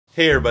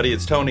Hey everybody,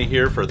 it's Tony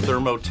here for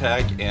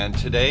Thermo-Tec, and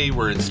today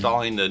we're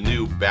installing the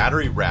new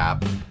battery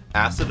wrap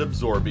acid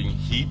absorbing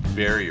heat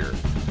barrier.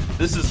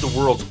 This is the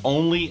world's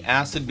only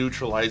acid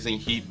neutralizing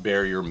heat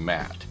barrier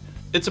mat.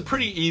 It's a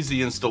pretty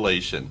easy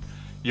installation.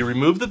 You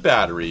remove the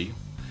battery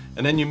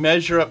and then you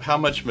measure up how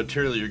much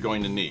material you're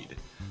going to need.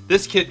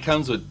 This kit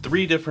comes with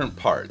 3 different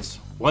parts.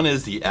 One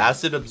is the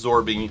acid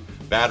absorbing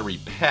battery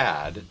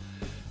pad,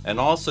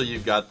 and also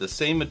you've got the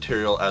same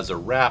material as a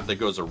wrap that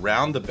goes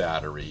around the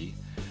battery,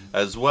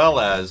 as well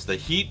as the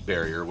heat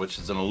barrier, which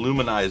is an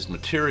aluminized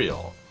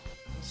material.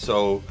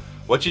 So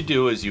what you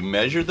do is you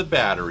measure the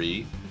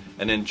battery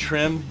and then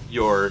trim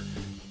your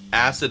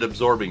acid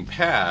absorbing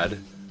pad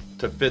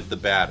to fit the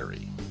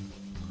battery.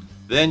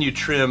 Then you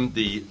trim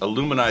the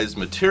aluminized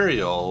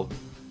material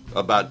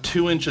about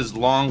 2 inches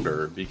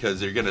longer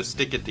because you're going to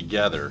stick it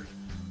together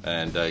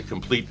and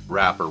complete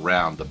wrap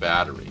around the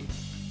battery.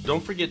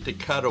 Don't forget to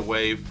cut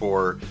away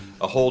for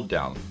a hold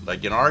down.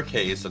 Like in our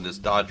case, on this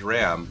Dodge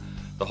Ram,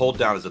 the hold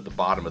down is at the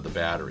bottom of the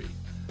battery,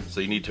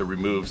 so you need to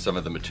remove some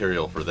of the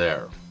material for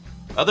there.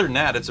 Other than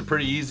that, it's a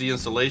pretty easy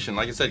installation.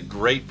 Like I said,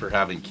 great for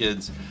having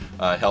kids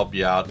help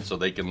you out so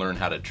they can learn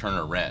how to turn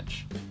a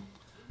wrench.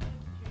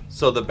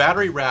 So the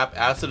battery wrap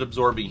acid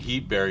absorbing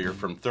heat barrier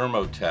from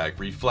Thermo-Tec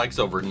reflects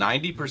over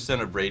 90%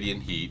 of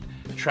radiant heat,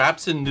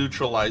 traps and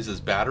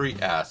neutralizes battery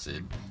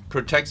acid,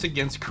 protects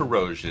against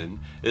corrosion,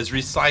 is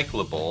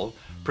recyclable,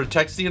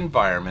 protects the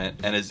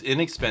environment, and is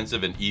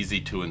inexpensive and easy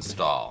to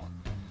install.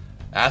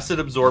 Acid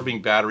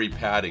absorbing battery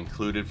pad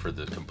included for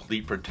the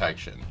complete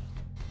protection.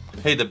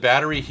 Hey, the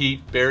battery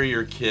heat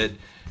barrier kit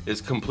is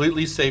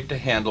completely safe to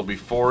handle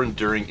before and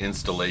during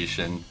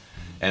installation,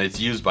 and it's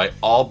used by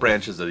all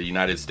branches of the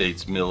United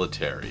States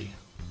military.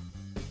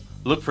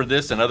 Look for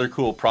this and other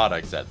cool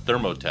products at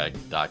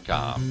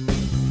thermotec.com.